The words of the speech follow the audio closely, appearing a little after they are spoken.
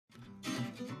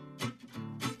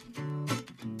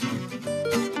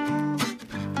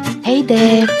Hey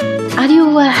there, are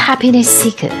you a happiness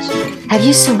seeker? Have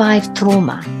you survived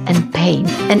trauma and pain?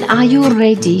 And are you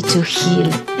ready to heal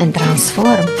and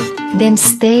transform? Then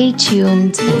stay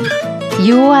tuned in.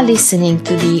 You are listening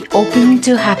to the Open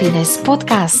to Happiness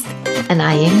podcast, and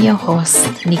I am your host,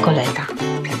 Nicoleta.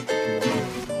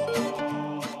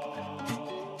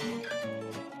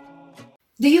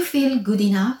 Do you feel good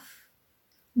enough?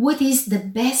 What is the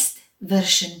best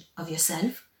version of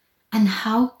yourself? And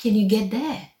how can you get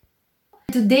there?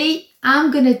 Today, I'm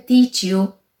going to teach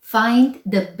you find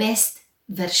the best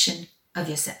version of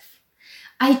yourself.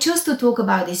 I chose to talk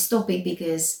about this topic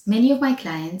because many of my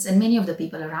clients and many of the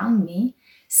people around me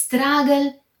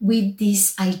struggle with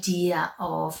this idea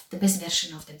of the best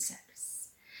version of themselves.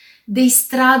 They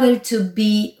struggle to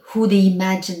be who they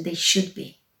imagine they should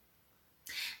be.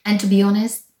 And to be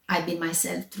honest, I've been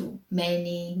myself through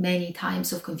many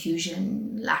times of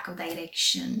confusion, lack of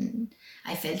direction.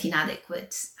 I felt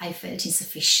inadequate. I felt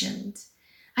insufficient.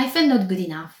 I felt not good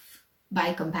enough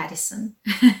by comparison.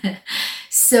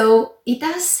 So it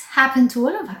does happen to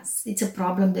all of us. It's a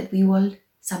problem that we all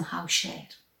somehow share.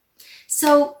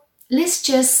 So let's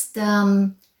just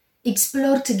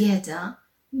explore together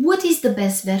what is the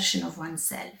best version of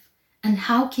oneself and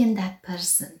how can that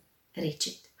person reach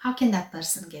it? How can that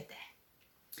person get there?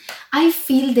 I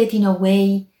feel that in a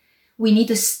way, we need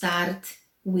to start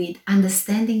with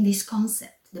understanding this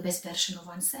concept, the best version of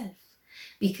oneself.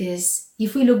 Because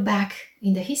if we look back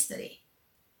in the history,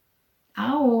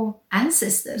 our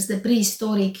ancestors, the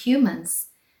prehistoric humans,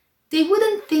 they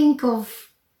wouldn't think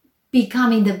of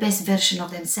becoming the best version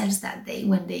of themselves that day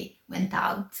when they went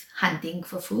out hunting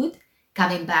for food,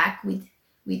 coming back with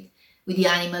the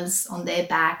animals on their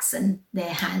backs and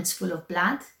their hands full of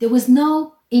blood. There was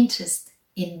no interest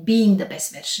in being the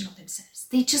best version of themselves.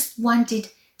 They just wanted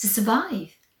to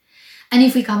survive. And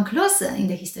if we come closer in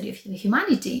the history of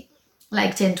humanity,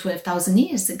 like 12,000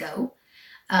 years ago,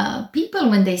 people,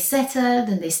 when they settled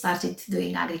and they started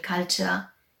doing agriculture,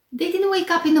 they didn't wake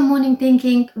up in the morning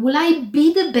thinking, will I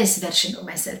be the best version of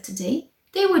myself today?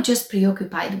 They were just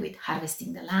preoccupied with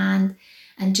harvesting the land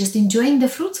and just enjoying the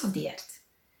fruits of the earth.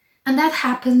 And that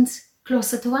happened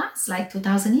closer to us, like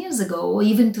 2,000 years ago, or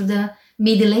even to the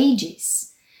Middle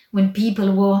Ages, when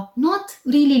people were not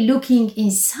really looking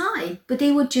inside, but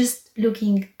they were just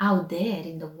looking out there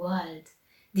in the world,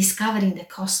 discovering the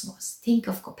cosmos. Think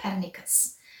of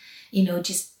Copernicus,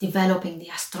 just developing the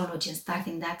astrology and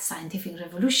starting that scientific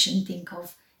revolution. Think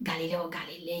of Galileo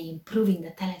Galilei improving the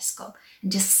telescope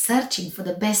and just searching for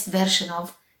the best version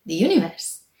of the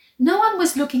universe. No one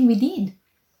was looking within.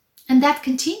 And that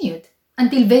continued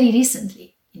until very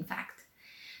recently, in fact.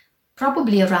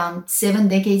 Probably around 7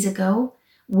 decades ago,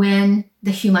 when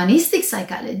the humanistic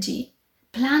psychology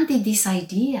planted these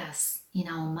ideas in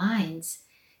our minds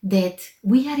that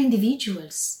we are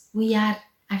individuals, we are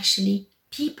actually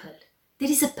people. There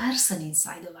is a person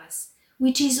inside of us,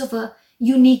 which is of a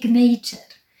unique nature,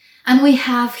 and we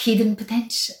have hidden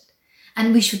potential,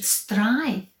 and we should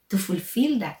strive to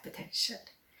fulfill that potential.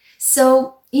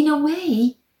 So, in a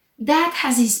way, that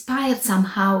has inspired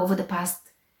somehow over the past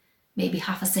maybe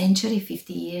half a century,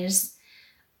 50 years,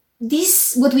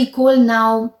 this, what we call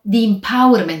now the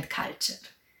empowerment culture,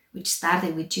 which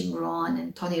started with Jim Rohn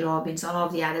and Tony Robbins, all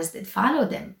of the others that follow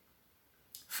them,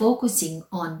 focusing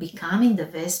on becoming the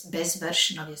best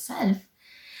version of yourself.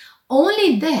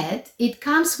 Only that it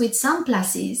comes with some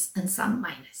pluses and some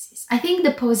minuses. I think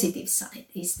the positive side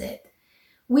is that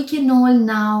we can all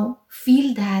now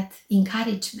feel that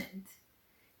encouragement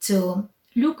to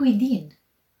look within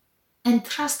and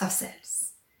trust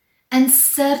ourselves and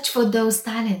search for those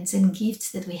talents and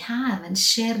gifts that we have and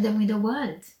share them with the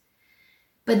world.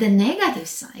 But the negative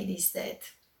side is that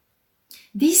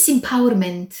this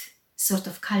empowerment sort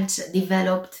of culture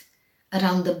developed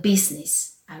around the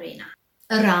business arena,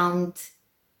 around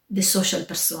the social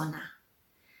persona,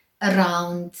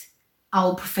 around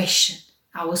our profession,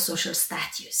 our social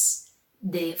status,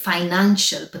 the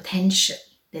financial potential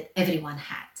that everyone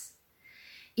had.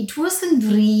 It wasn't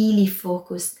really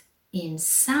focused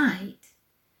inside,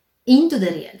 into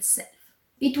the real self.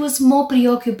 It was more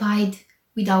preoccupied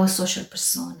with our social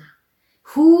persona.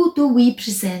 Who do we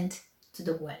present to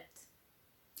the world?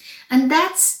 And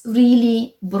that's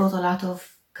really brought a lot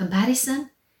of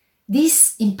comparison.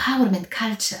 This empowerment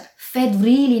culture fed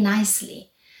really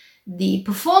nicely the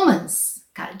performance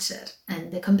culture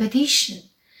and the competition,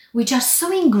 which are so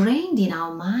ingrained in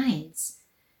our minds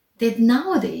that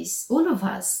nowadays all of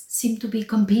us seem to be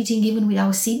competing even with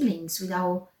our siblings, with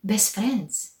our best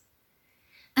friends.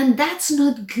 And that's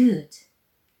not good,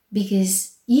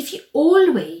 because if you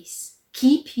always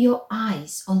keep your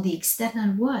eyes on the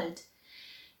external world,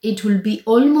 it will be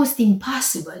almost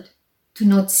impossible to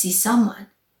not see someone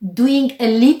doing a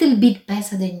little bit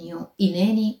better than you in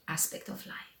any aspect of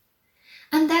life.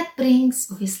 And that brings,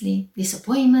 obviously,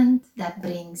 disappointment, that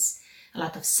brings a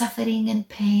lot of suffering and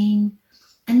pain.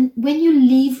 And when you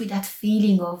live with that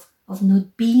feeling of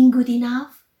not being good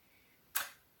enough,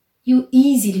 you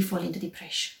easily fall into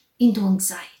depression, into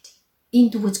anxiety,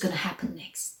 into what's going to happen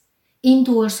next,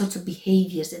 into all sorts of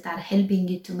behaviors that are helping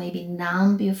you to maybe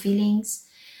numb your feelings,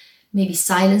 maybe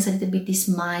silence a little bit this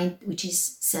mind, which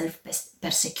is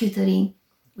self-persecutory,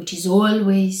 which is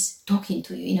always talking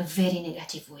to you in a very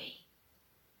negative way.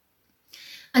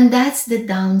 And that's the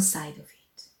downside of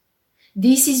it.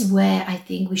 This is where I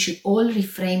think we should all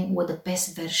reframe what the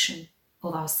best version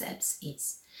of ourselves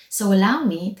is. So allow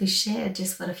me to share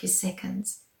just for a few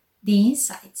seconds the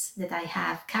insights that I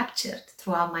have captured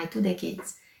throughout my 2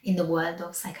 decades in the world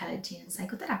of psychology and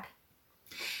psychotherapy.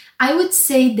 I would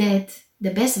say that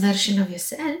the best version of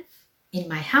yourself, in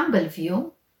my humble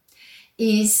view,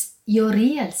 is your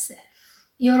real self,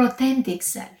 your authentic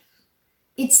self.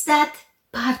 It's that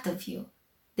part of you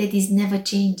that is never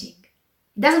changing.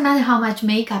 It doesn't matter how much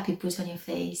makeup you put on your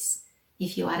face,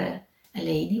 if you are a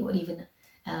lady or even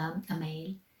a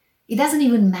male. It doesn't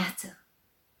even matter.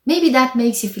 Maybe that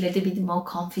makes you feel a little bit more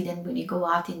confident when you go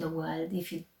out in the world,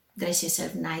 if you dress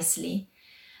yourself nicely,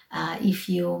 if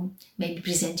you maybe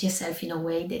present yourself in a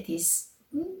way that is,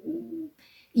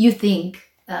 you think,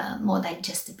 more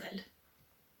digestible.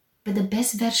 But the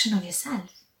best version of yourself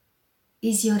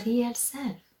is your real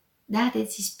self. That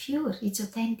it is pure, it's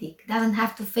authentic, doesn't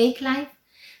have to fake life,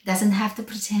 doesn't have to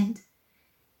pretend.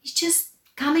 It's just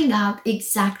coming out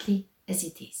exactly as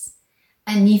it is.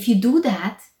 And if you do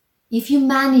that, if you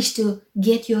manage to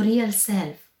get your real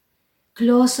self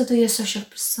closer to your social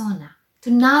persona,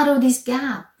 to narrow this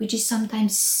gap, which is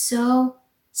sometimes so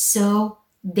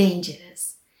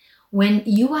dangerous. When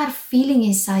you are feeling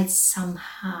inside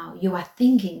somehow, you are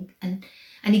thinking and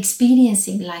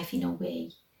experiencing life in a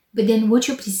way, but then what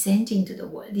you're presenting to the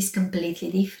world is completely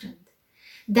different.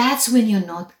 That's when you're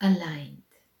not aligned.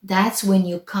 That's when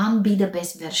you can't be the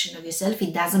best version of yourself.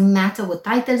 It doesn't matter what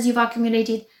titles you've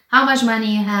accumulated, how much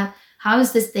money you have, how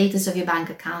is the status of your bank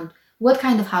account, what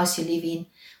kind of house you live in,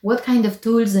 what kind of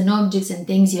tools and objects and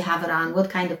things you have around, what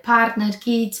kind of partner,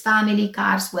 kids, family,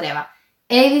 cars, whatever.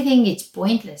 Everything is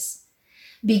pointless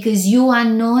because you are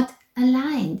not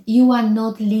aligned. You are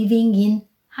not living in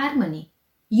harmony.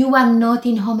 You are not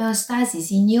in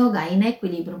homeostasis, in yoga, in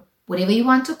equilibrium, whatever you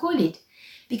want to call it,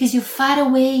 because you're far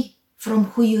away from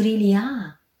who you really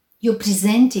are. You're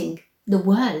presenting the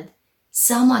world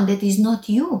someone that is not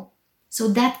you. So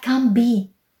that can't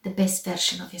be the best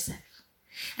version of yourself.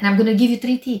 And I'm going to give you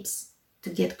 3 tips to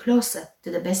get closer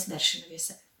to the best version of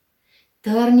yourself.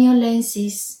 Turn your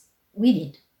lenses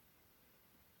within.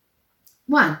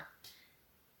 1,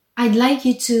 I'd like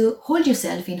you to hold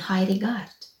yourself in high regard.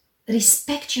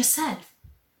 Respect yourself.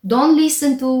 Don't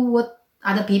listen to what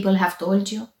other people have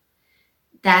told you.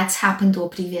 That's happened to a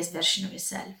previous version of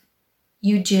yourself.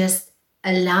 You just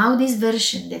allow this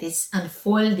version that is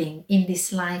unfolding in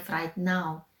this life right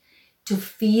now to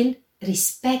feel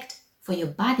respect for your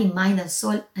body, mind, and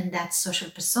soul, and that social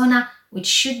persona, which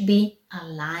should be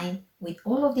aligned with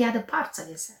all of the other parts of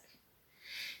yourself.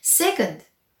 2nd,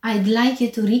 I'd like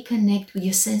you to reconnect with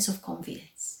your sense of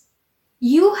confidence.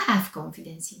 You have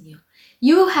confidence in you.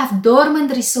 You have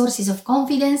dormant resources of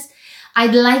confidence.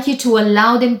 I'd like you to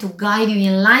allow them to guide you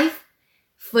in life.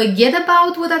 Forget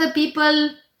about what other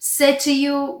people said to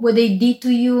you, what they did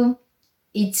to you.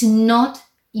 It's not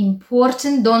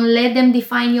important. Don't let them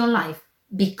define your life.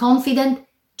 Be confident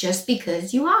just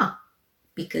because you are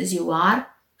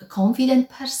a confident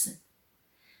person.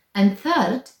 And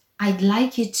 3rd, I'd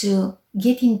like you to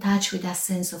get in touch with that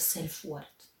sense of self-worth,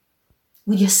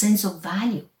 with your sense of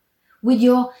value, with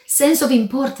your sense of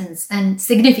importance and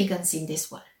significance in this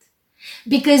world.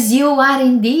 Because you are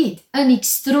indeed an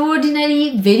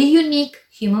extraordinary, very unique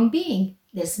human being.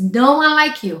 There's no one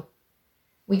like you.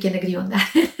 We can agree on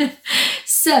that.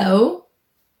 So,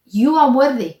 you are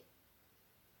worthy.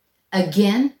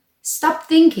 Again, stop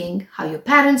thinking how your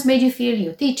parents made you feel,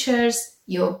 your teachers,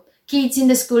 your kids in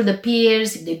the school, the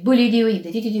peers, if they bullied you, if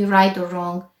they did you right or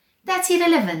wrong. That's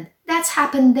irrelevant. That's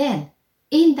happened then,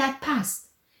 in that past,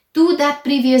 to that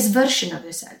previous version of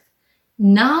yourself.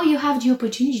 Now you have the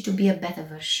opportunity to be a better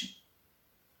version.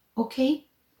 Okay?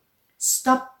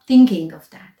 Stop thinking of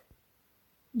that.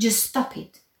 Just stop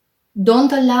it.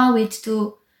 Don't allow it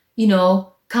to,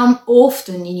 come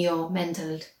often in your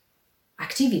mental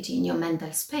activity, in your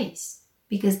mental space,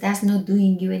 because that's not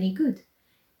doing you any good.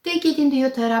 Take it into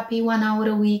your therapy 1 hour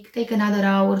a week. Take another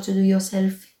hour to do your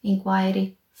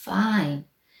self-inquiry. fine,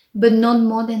 but not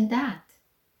more than that,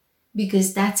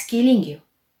 because that's killing you.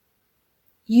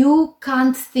 You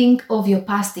can't think of your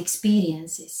past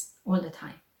experiences all the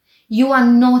time. You are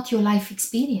not your life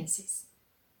experiences.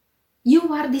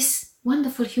 You are this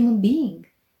wonderful human being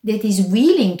that is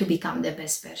willing to become the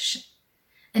best version.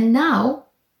 And now,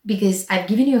 because I've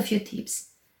given you a few tips,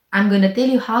 I'm going to tell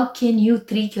you how can you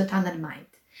trick your tunnel mind,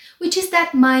 which is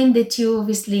that mind that you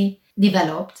obviously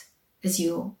developed as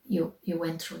you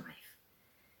went through life.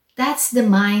 That's the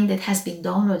mind that has been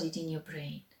downloaded in your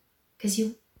brain because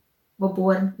you were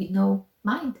born with no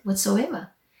mind whatsoever.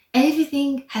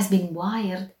 Everything has been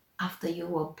wired after you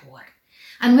were born.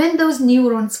 And when those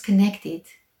neurons connected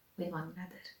with one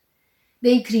another,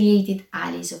 they created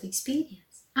alleys of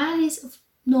experience, alleys of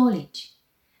knowledge.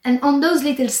 And on those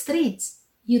little streets,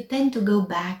 you tend to go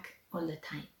back all the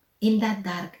time, in that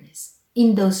darkness,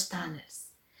 in those tunnels.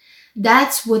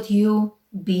 That's what you've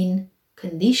been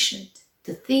conditioned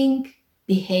to think,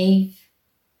 behave,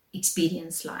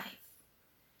 experience life.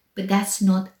 But that's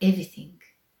not everything.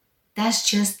 That's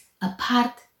just a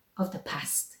part of the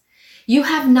past. You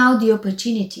have now the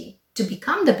opportunity to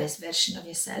become the best version of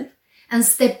yourself and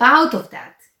step out of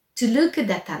that, to look at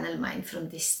that tunnel mind from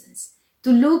distance, to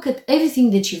look at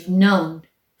everything that you've known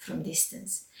from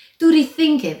distance, to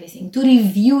rethink everything, to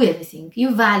review everything,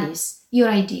 your values, your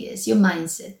ideas, your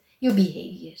mindset, your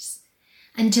behaviors,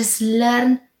 and just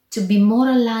learn to be more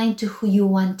aligned to who you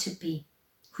want to be,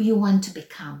 who you want to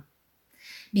become,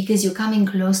 because you're coming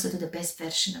closer to the best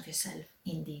version of yourself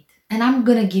indeed. And I'm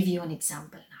going to give you an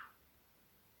example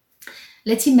now.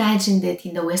 Let's imagine that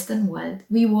in the Western world,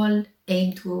 we all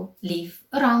aim to live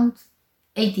around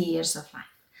 80 years of life.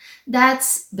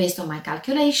 That's, based on my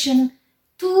calculation,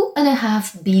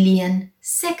 2.5 billion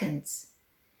seconds,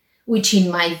 which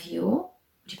in my view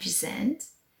represent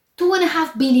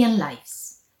 2.5 billion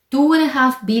lives,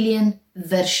 2.5 billion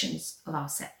versions of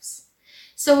ourselves.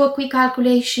 So a quick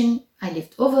calculation, I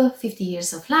lived over 50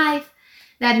 years of life.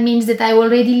 That means that I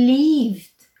already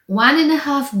lived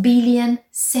 1.5 billion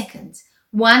seconds,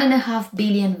 1.5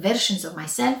 billion versions of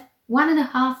myself,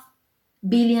 1.5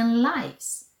 billion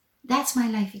lives. That's my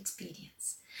life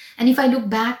experience. And if I look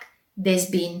back, there's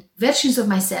been versions of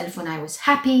myself when I was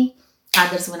happy,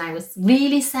 others when I was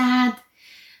really sad,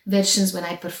 versions when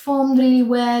I performed really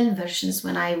well, versions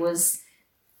when I was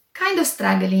kind of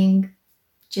struggling,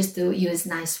 just to use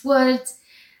nice words.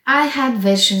 I had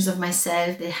versions of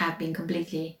myself that have been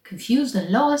completely confused and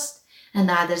lost, and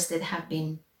others that have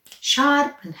been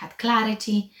sharp and had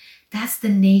clarity. That's the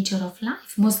nature of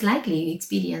life. Most likely you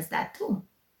experience that too.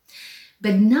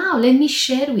 But now let me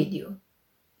share with you,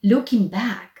 looking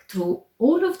back through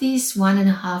all of these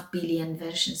 1.5 billion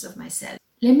versions of myself,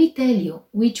 let me tell you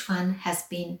which one has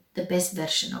been the best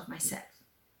version of myself.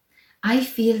 I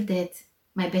feel that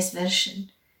my best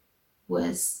version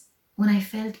was when I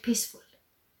felt peaceful,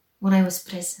 when I was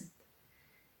present,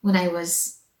 when I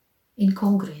was in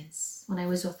congruence, when I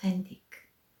was authentic,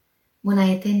 when I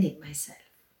attended myself,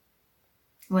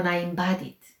 when I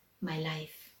embodied my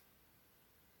life,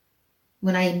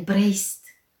 when I embraced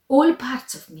all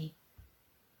parts of me.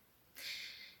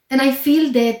 And I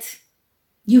feel that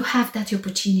you have that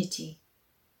opportunity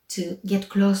to get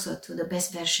closer to the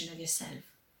best version of yourself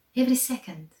every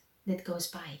second that goes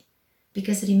by.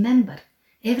 Because remember,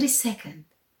 every second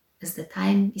as the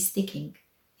time is ticking,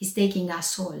 is taking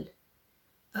us all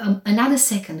another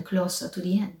second closer to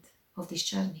the end of this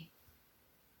journey.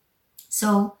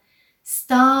 So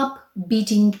stop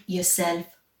beating yourself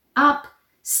up.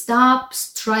 Stop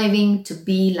striving to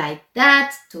be like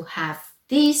that, to have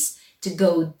this, to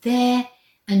go there,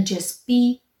 and just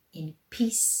be in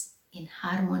peace, in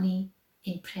harmony,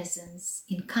 in presence,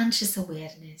 in conscious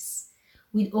awareness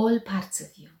with all parts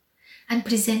of you, and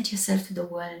present yourself to the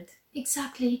world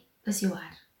exactly as you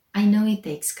are. I know it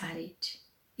takes courage.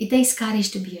 It takes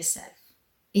courage to be yourself.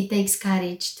 It takes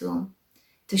courage to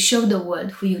show the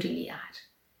world who you really are.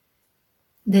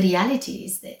 The reality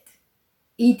is that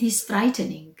it is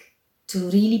frightening to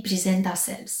really present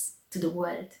ourselves to the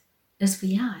world as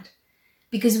we are,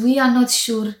 because we are not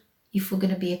sure if we're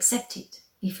going to be accepted,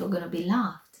 if we're going to be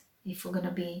loved, if we're going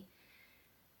to be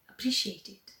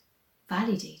appreciated,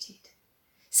 validated.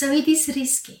 So it is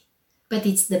risky, but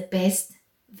it's the best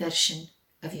version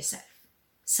of yourself.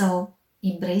 So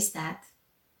embrace that.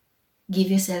 Give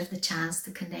yourself the chance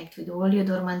to connect with all your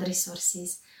dormant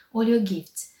resources, all your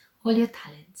gifts, all your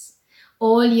talents,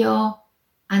 all your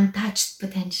untouched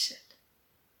potential.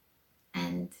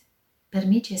 And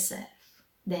permit yourself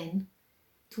then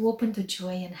to open to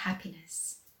joy and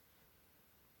happiness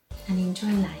and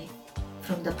enjoy life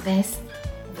from the best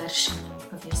version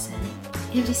of yourself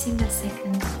every single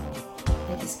second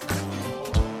that is good.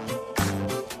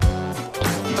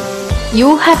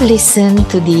 You have listened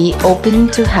to the Open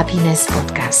to Happiness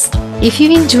podcast. If you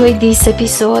enjoyed this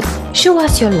episode, show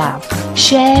us your love,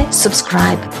 share,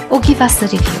 subscribe, or give us a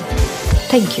review.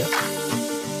 Thank you.